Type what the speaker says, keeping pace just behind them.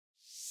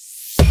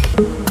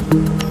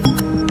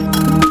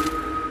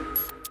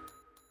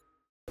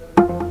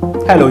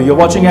Hello, you're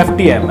watching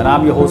FTM and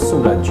I'm your host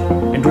Suraj.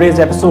 In today's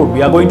episode,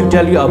 we are going to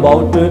tell you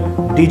about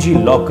Digi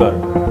Locker.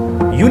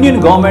 Union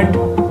Government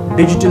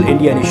Digital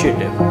India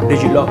Initiative,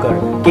 Digi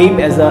Locker, came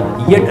as a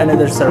yet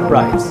another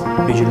surprise.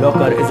 Digi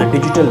Locker is a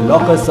digital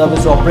locker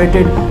service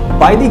operated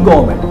by the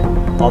government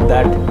of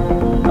that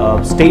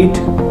state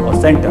or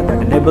center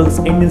that enables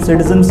Indian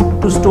citizens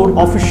to store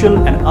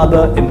official and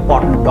other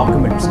important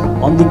documents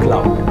on the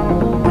cloud.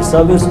 The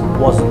service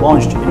was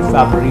launched in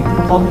February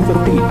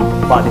 2015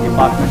 by the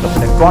Department of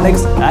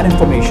Electronics and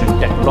Information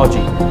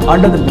Technology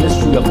under the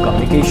Ministry of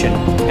Communication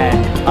and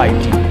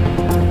IT.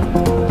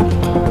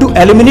 To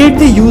eliminate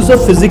the use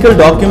of physical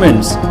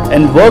documents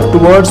and work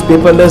towards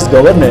paperless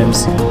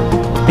governance,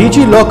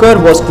 Digi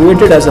Locker was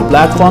created as a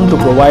platform to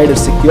provide a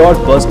secure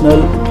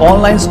personal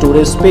online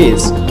storage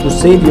space to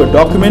save your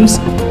documents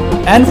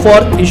and for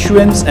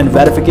issuance and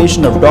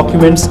verification of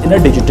documents in a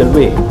digital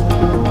way.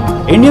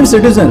 Indian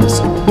citizens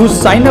who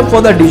sign up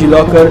for the Digi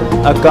Locker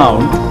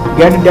account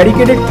get a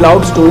dedicated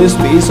cloud storage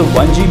space of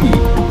 1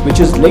 GB which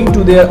is linked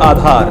to their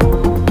Aadhaar.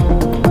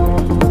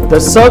 The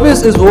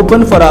service is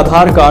open for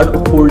Aadhaar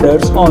card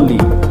holders only.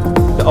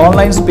 The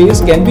online space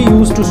can be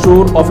used to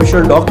store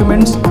official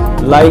documents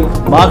like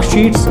mark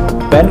sheets,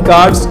 PAN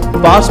cards,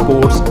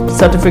 passports,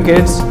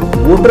 certificates,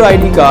 voter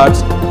ID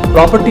cards,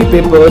 property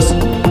papers,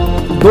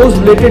 those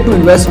related to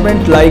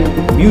investment like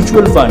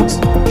mutual funds,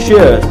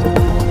 shares,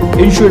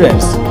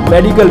 insurance,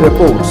 medical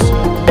reports,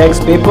 tax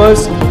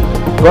papers,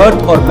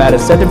 birth or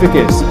marriage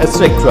certificates,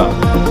 etc.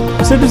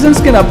 Citizens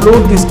can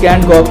upload the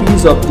scanned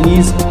copies of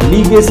these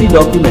legacy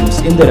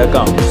documents in their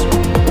accounts.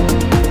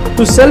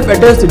 To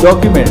self-attest the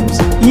documents,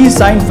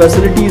 e-sign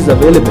facility is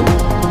available,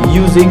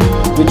 using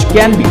which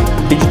can be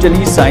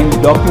digitally signed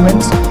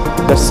documents.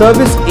 The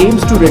service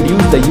aims to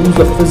reduce the use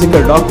of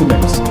physical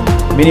documents,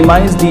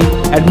 minimize the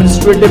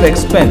administrative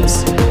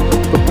expense.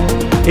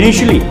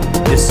 Initially,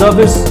 the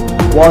service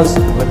was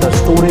with a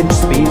storage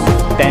space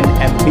of 10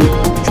 MB,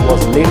 which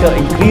was later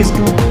increased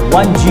to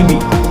 1 GB.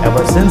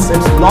 Ever since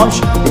its launch,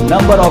 the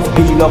number of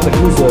Digi Locker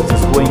users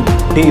is growing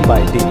day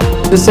by day.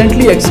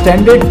 Recently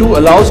extended to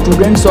allow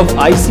students of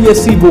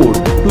ICSE board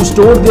to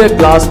store their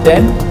class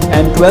 10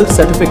 and 12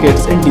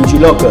 certificates in Digi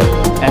Locker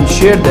and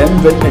share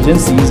them with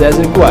agencies as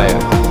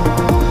required.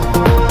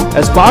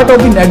 As part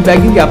of the net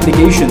banking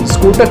applications,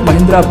 Kotak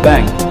Mahindra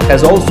Bank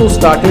has also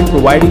started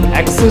providing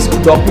access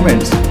to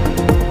documents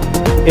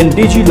in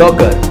Digi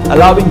Locker,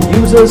 allowing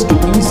users to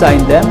e-sign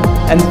them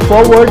and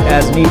forward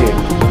as needed.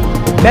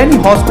 Many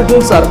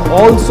hospitals are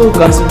also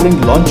considering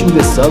launching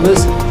this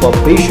service for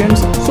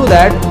patients so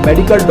that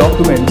medical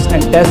documents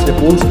and test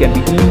reports can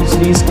be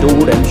easily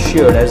stored and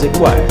shared as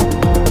required.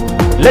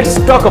 Let's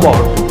talk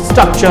about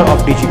structure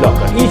of Digi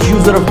Locker. Each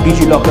user of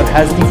Digi Locker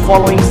has the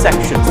following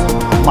sections.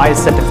 My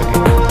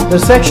certificate. The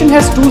section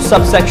has two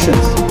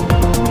subsections.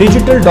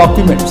 Digital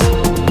documents.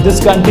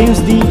 This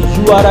contains the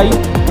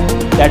URI,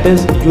 that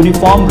is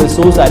Uniform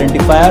Resource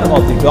Identifier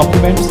of the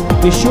documents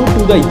issued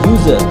to the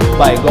user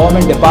by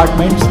government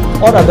departments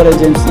or other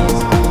agencies.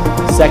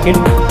 Second,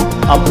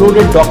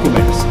 uploaded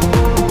documents.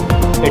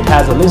 It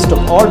has a list of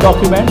all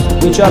documents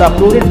which are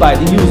uploaded by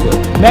the user.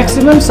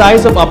 Maximum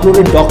size of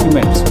uploaded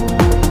documents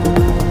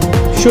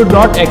should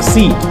not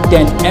exceed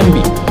 10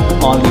 MB.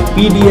 Only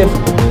PDF,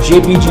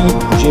 JPG,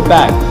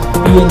 JPEG,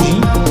 PNG,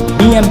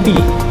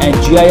 DMP and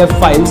GIF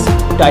files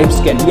types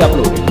can be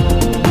uploaded.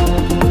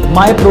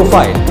 My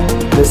profile.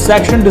 This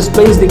section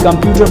displays the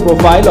computer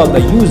profile of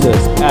the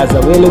users as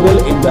available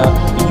in the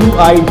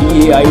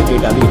UIDAI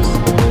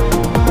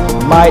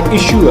database. My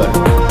issuer.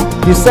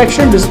 This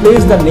section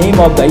displays the name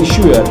of the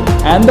issuer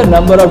and the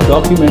number of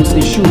documents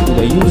issued to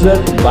the user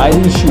by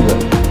the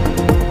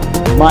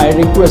issuer. My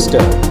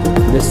requester.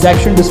 This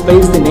section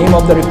displays the name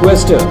of the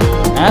requester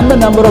and the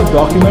number of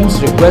documents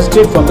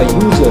requested from the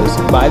users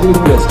by the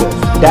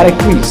requesters.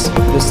 Directories.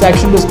 This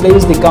section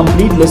displays the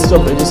complete list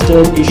of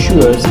registered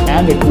issuers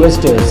and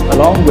requesters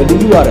along with the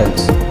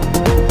URLs.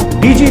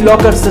 Digi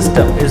Locker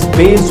system is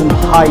based on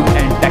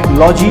high-end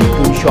technology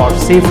to ensure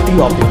safety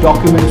of the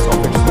documents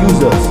of its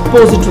users.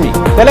 Repository.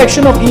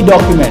 Collection of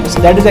e-documents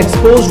that is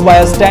exposed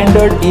via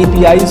standard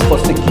APIs for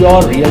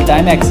secure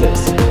real-time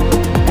access.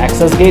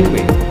 Access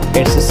gateway.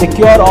 It's a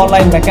secure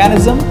online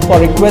mechanism for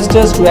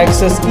requesters to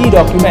access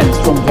e-documents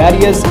from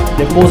various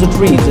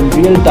repositories in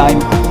real time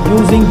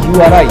using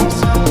URIs.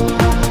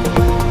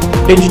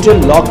 Digital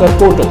Locker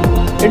Portal.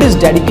 It is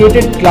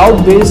dedicated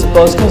cloud-based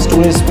personal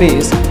storage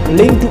space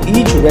linked to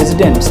each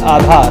resident's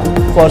Aadhaar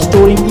for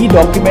storing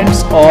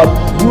e-documents or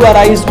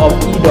URIs of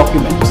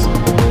e-documents.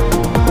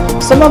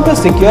 Some of the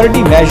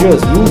security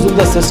measures used in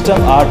the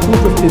system are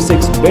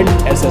 256-bit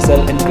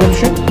SSL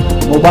encryption,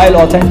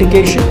 mobile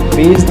authentication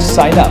based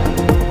sign-up,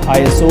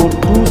 ISO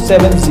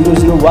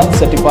 27001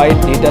 certified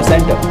data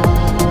center,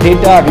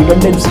 data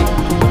redundancy,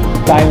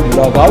 timed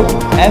logout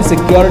and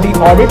security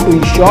audit to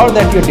ensure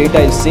that your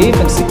data is safe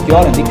and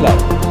secure in the cloud.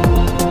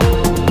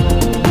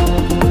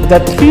 The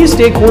three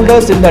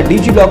stakeholders in the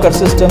Digi Locker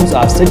systems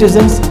are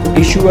citizens,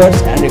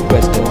 issuers and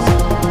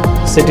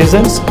requesters.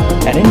 Citizens,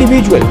 an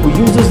individual who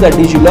uses the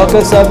Digi Locker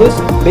service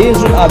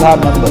based on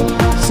Aadhaar number.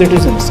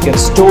 Citizens can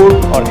store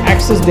or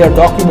access their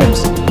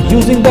documents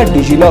using the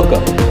Digi Locker.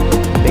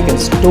 They can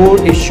store,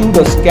 issue,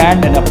 or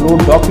scan and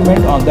upload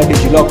document on the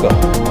Digi Locker.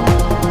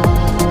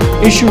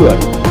 Issuer.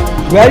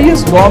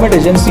 Various government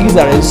agencies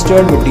are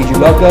registered with Digi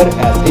Locker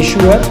as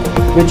issuer,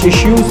 which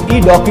issues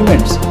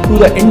e-documents to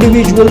the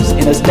individuals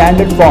in a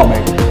standard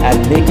format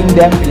and making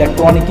them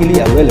electronically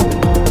available.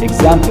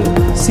 Example: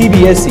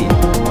 CBSE,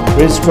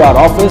 Registrar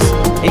Office,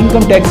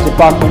 Income Tax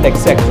Department,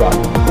 etc.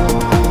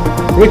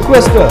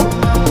 Requester.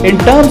 In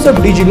terms of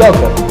Digi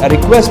Locker, a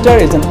requester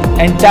is an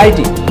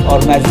entity,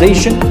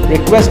 organization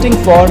requesting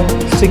for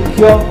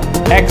secure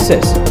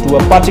access to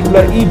a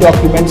particular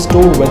e-document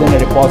stored within a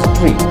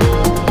repository.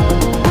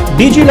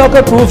 Digi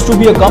Locker proves to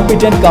be a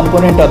competent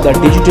component of the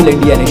Digital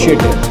India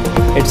initiative.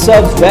 It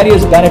serves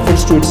various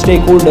benefits to its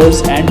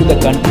stakeholders and to the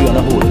country on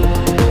a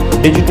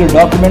whole. Digital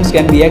documents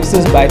can be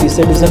accessed by the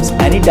citizens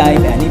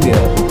anytime, anywhere.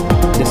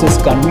 This is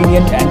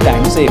convenient and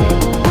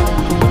time-saving.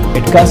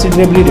 It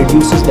considerably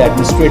reduces the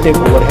administrative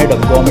overhead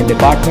of government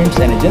departments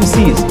and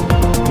agencies,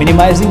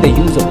 minimizing the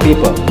use of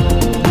paper.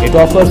 It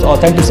offers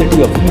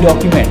authenticity of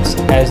e-documents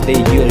as they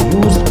are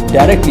used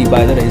directly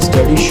by the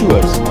registered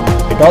issuers.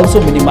 It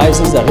also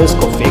minimizes the risk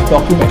of fake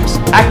documents.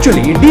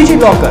 Actually, Digi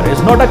Locker is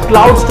not a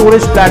cloud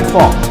storage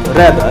platform.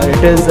 Rather,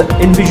 it is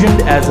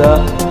envisioned as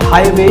a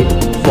highway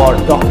for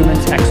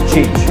documents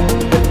exchange.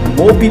 With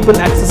more people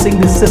accessing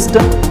this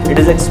system, it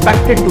is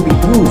expected to be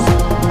used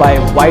by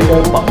a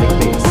wider public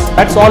base.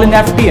 That's all in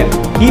FTM.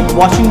 Keep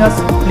watching us.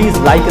 Please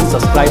like and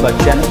subscribe our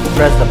channel.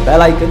 Press the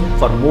bell icon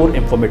for more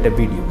informative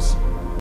videos.